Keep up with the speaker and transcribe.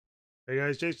Hey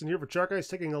guys, Jason here for TheChartGuys,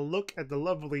 taking a look at the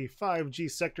lovely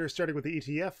 5G sector, starting with the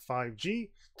ETF 5G.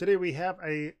 Today we have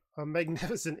a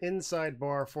magnificent inside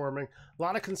bar forming, a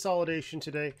lot of consolidation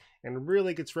today, and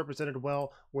really gets represented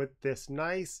well with this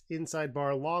nice inside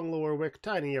bar, long lower wick,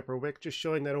 tiny upper wick, just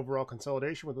showing that overall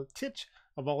consolidation with a titch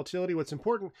of volatility. What's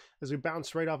important is we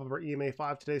bounce right off of our EMA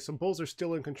 5 today, so bulls are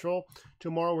still in control.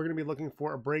 Tomorrow we're going to be looking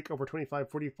for a break over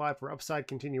 25.45 for upside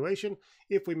continuation.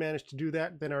 If we manage to do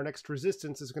that, then our next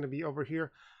resistance is going to be over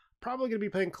here. Probably going to be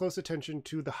paying close attention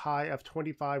to the high of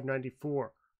 25.94.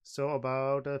 So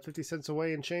about 50 cents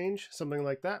away and change, something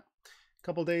like that. A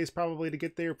couple days probably to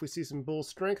get there if we see some bull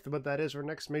strength, but that is our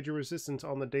next major resistance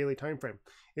on the daily time frame.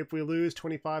 If we lose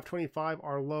 25.25,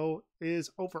 our low is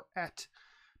over at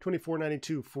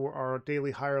 24.92 for our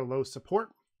daily higher low support.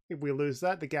 If we lose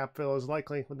that, the gap fill is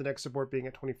likely, with the next support being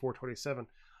at 24.27.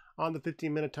 On the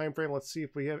 15-minute time frame, let's see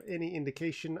if we have any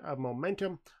indication of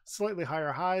momentum. Slightly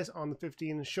higher highs on the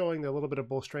 15, showing a little bit of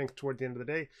bull strength toward the end of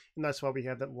the day, and that's why we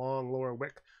have that long lower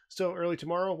wick. So early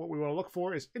tomorrow, what we want to look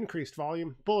for is increased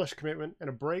volume, bullish commitment, and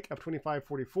a break of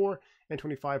 25.44 and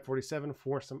 25.47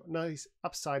 for some nice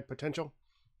upside potential.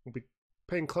 We'll be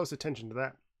paying close attention to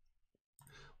that.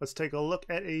 Let's take a look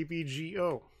at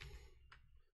AVGO.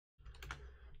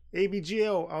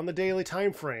 AVGO on the daily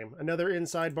time frame, another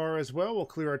inside bar as well. We'll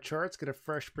clear our charts, get a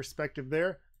fresh perspective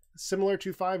there. Similar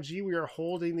to 5G, we are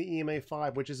holding the EMA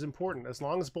 5, which is important. As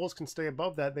long as bulls can stay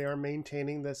above that, they are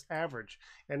maintaining this average.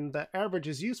 And the average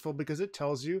is useful because it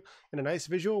tells you in a nice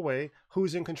visual way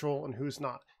who's in control and who's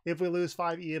not. If we lose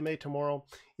 5 EMA tomorrow,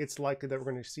 it's likely that we're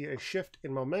going to see a shift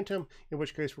in momentum, in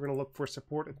which case we're going to look for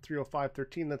support at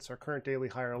 305.13. That's our current daily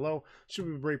higher low. Should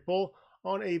we break bull?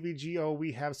 On AVGO,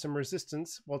 we have some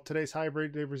resistance. Well, today's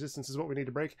high-day resistance is what we need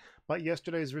to break, but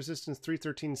yesterday's resistance,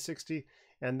 313.60,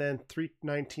 and then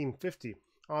 319.50.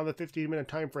 On the 15-minute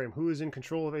time frame, who is in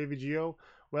control of AVGO?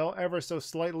 Well, ever so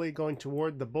slightly going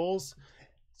toward the bulls.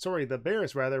 Sorry, the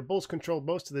bears rather. Bulls controlled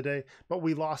most of the day, but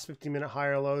we lost 15-minute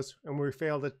higher lows, and we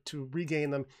failed to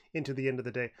regain them into the end of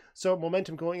the day. So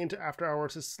momentum going into after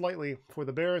hours is slightly for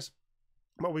the bears.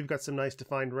 But we've got some nice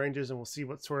defined ranges, and we'll see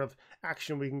what sort of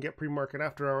action we can get pre-market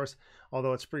after hours,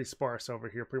 although it's pretty sparse over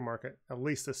here pre-market, at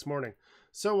least this morning.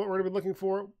 So what we're going to be looking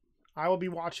for, I will be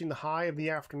watching the high of the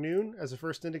afternoon as a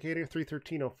first indicator,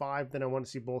 313.05. Then I want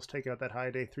to see bulls take out that high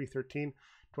day,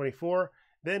 313.24.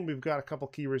 Then we've got a couple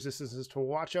key resistances to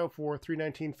watch out for,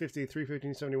 319.50,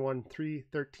 315.71,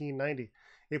 313.90.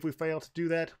 If we fail to do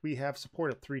that, we have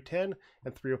support at 310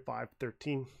 and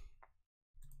 305.13.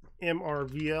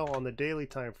 MRVL on the daily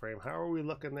time frame. How are we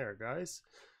looking there, guys?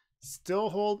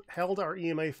 Still held our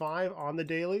EMA 5 on the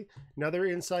daily. Another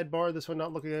inside bar. This one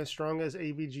not looking as strong as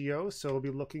AVGO, so we'll be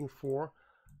looking for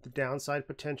the downside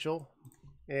potential,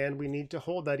 and we need to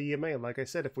hold that EMA. Like I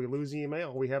said, if we lose EMA,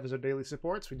 all we have is our daily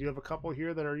supports. We do have a couple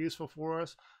here that are useful for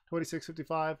us,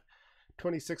 26.55,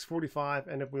 26.45,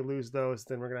 and if we lose those,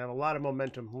 then we're going to have a lot of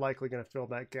momentum, likely going to fill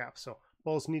that gap. So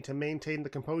bulls need to maintain the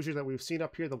composure that we've seen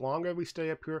up here. The longer we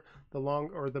stay up here, the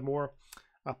more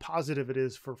positive it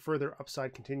is for further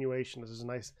upside continuation. This is a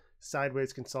nice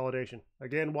sideways consolidation.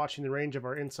 Again, watching the range of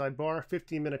our inside bar,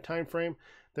 15-minute time frame.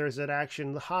 There's that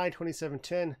action, the high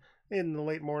 27.10 in the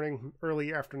late morning,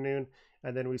 early afternoon,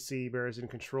 and then we see bears in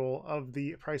control of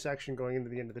the price action going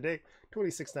into the end of the day.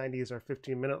 26.90 is our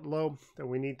 15-minute low that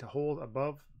we need to hold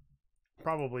above,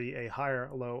 probably a higher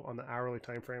low on the hourly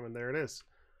time frame, and there it is.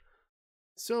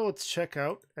 So let's check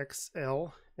out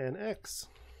XLNX.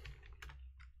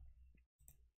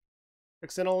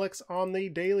 XLNX on the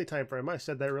daily time frame. I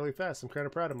said that really fast. I'm kind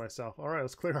of proud of myself. All right,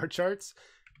 let's clear our charts.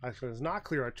 Actually, let's not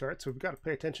clear our charts. So we've got to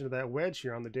pay attention to that wedge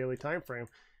here on the daily time frame.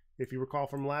 If you recall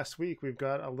from last week, we've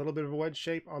got a little bit of a wedge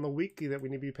shape on the weekly that we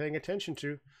need to be paying attention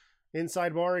to.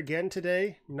 Inside bar again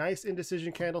today. Nice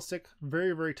indecision candlestick.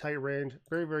 Very, very tight range.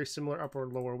 Very, very similar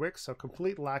upward lower wick. So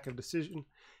complete lack of decision.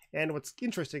 And what's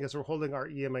interesting is we're holding our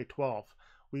EMA 12.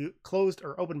 We closed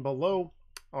or opened below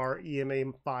our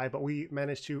EMA 5, but we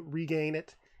managed to regain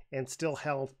it and still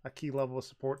held a key level of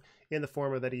support in the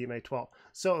form of that EMA 12.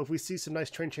 So if we see some nice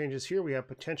trend changes here, we have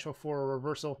potential for a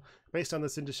reversal based on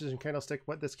this indecision candlestick,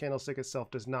 but this candlestick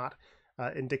itself does not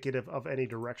indicative of any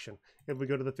direction. If we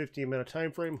go to the 15-minute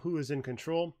time frame, who is in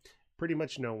control? Pretty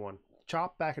much no one.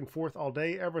 Chop back and forth all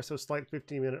day, ever so slight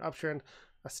 15-minute uptrend,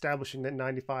 establishing that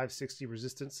 95.60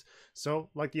 resistance. So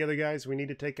like the other guys, we need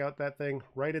to take out that thing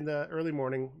right in the early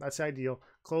morning. That's ideal.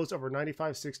 Close over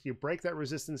 95.60, break that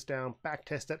resistance down, back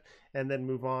test it, and then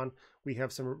move on. We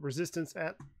have some resistance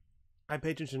at, I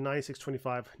pay attention to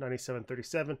 96.25,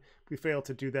 97.37. We fail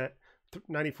to do that,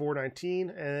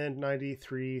 94.19 and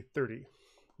 93.30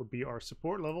 would be our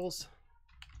support levels.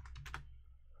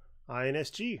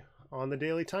 INSG on the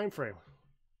daily time frame.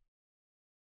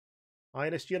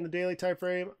 INSG on the daily time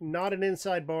frame, not an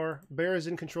inside bar. Bear is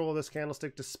in control of this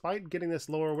candlestick. Despite getting this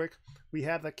lower wick, we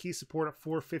have that key support at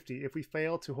 450. If we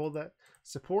fail to hold that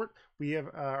support, we have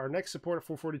our next support at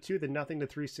 442, then nothing to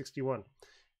 361.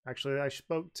 Actually, I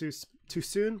spoke too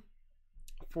soon.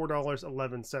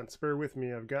 $4.11. Bear with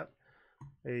me. I've got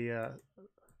a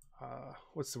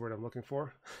what's the word I'm looking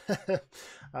for?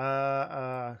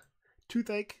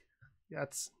 Toothache.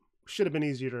 That's should have been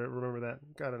easier to remember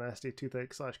that. Got a nasty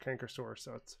toothache / canker sore,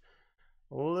 so it's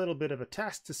a little bit of a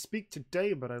task to speak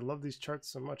today, but I love these charts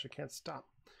so much I can't stop.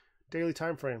 Daily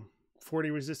time frame, 40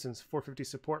 resistance, 450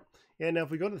 support. And now if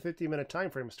we go to the 15-minute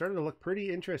time frame, it's starting to look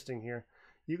pretty interesting here.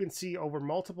 You can see over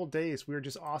multiple days we're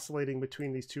just oscillating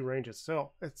between ththis two ranges.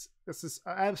 So this is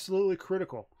absolutely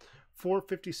critical.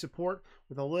 450 support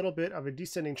with a little bit of a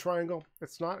descending triangle.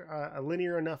 It's not a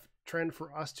linear enough trend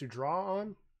for us to draw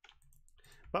on,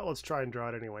 but let's try and draw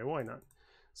it anyway. Why not?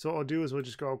 So what we'll do is we'll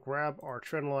just go grab our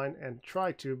trend line and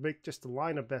try to make just a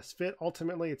line of best fit.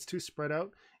 Ultimately, it's too spread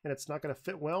out and it's not going to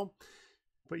fit well.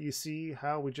 But you see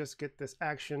how we just get this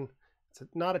action. It's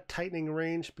not a tightening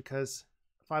range because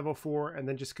 504 and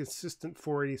then just consistent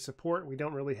 480 support. We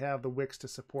don't really have the wicks to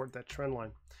support that trend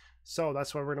line. So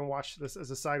that's why we're going to watch this as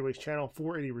a sideways channel.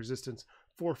 480 resistance,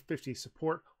 450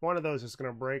 support. One of those is going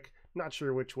to break. Not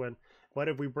sure which one. But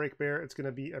if we break bear, it's going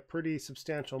to be a pretty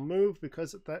substantial move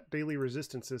because that daily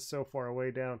resistance is so far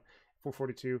away down.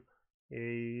 442,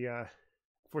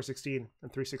 416,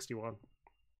 and 361.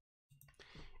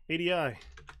 ADI,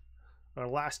 our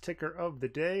last ticker of the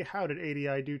day. How did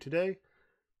ADI do today?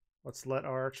 Let's let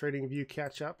our trading view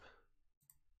catch up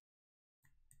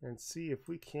and see if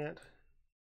we can't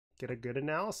get a good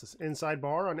analysis. Inside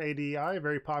bar on ADI,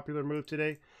 very popular move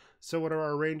today. So what are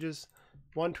our ranges?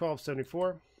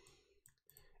 112.74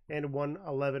 and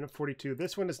 111.42.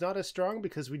 This one is not as strong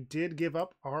because we did give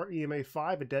up our EMA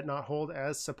 5. It did not hold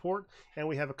as support, and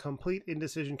we have a complete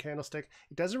indecision candlestick.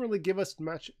 It doesn't really give us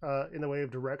much in the way of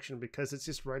direction because it's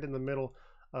just right in the middle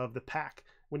of the pack.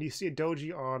 When you see a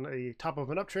doji on a top of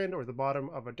an uptrend or the bottom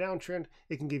of a downtrend,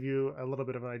 it can give you a little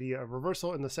bit of an idea of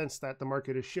reversal in the sense that the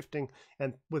market is shifting,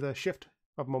 and with a shift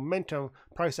of momentum,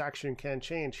 price action can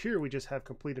change. Here we just have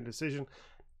complete indecision.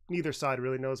 Neither side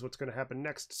really knows what's going to happen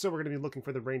next, so we're going to be looking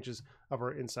for the ranges of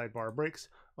our inside bar breaks.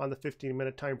 On the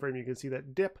 15-minute time frame, you can see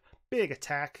that dip, big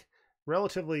attack,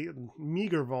 relatively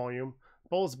meager volume,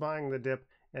 bulls buying the dip,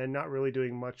 and not really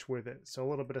doing much with it. So a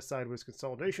little bit of sideways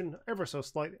consolidation, ever so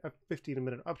slight, a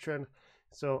 15-minute uptrend.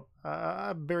 So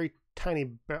a very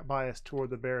tiny bias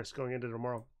toward the bears going into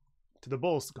tomorrow, to the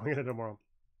bulls going into tomorrow.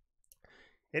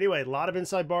 Anyway, a lot of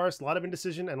inside bars, a lot of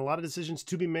indecision, and a lot of decisions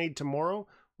to be made tomorrow.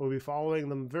 We'll be following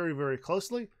them very, very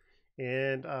closely,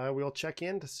 and we'll check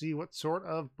in to see what sort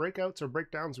of breakouts or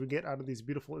breakdowns we get out of these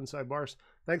beautiful inside bars.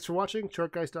 Thanks for watching,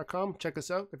 ChartGuys.com. Check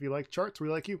us out. If you like charts, we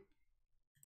like you.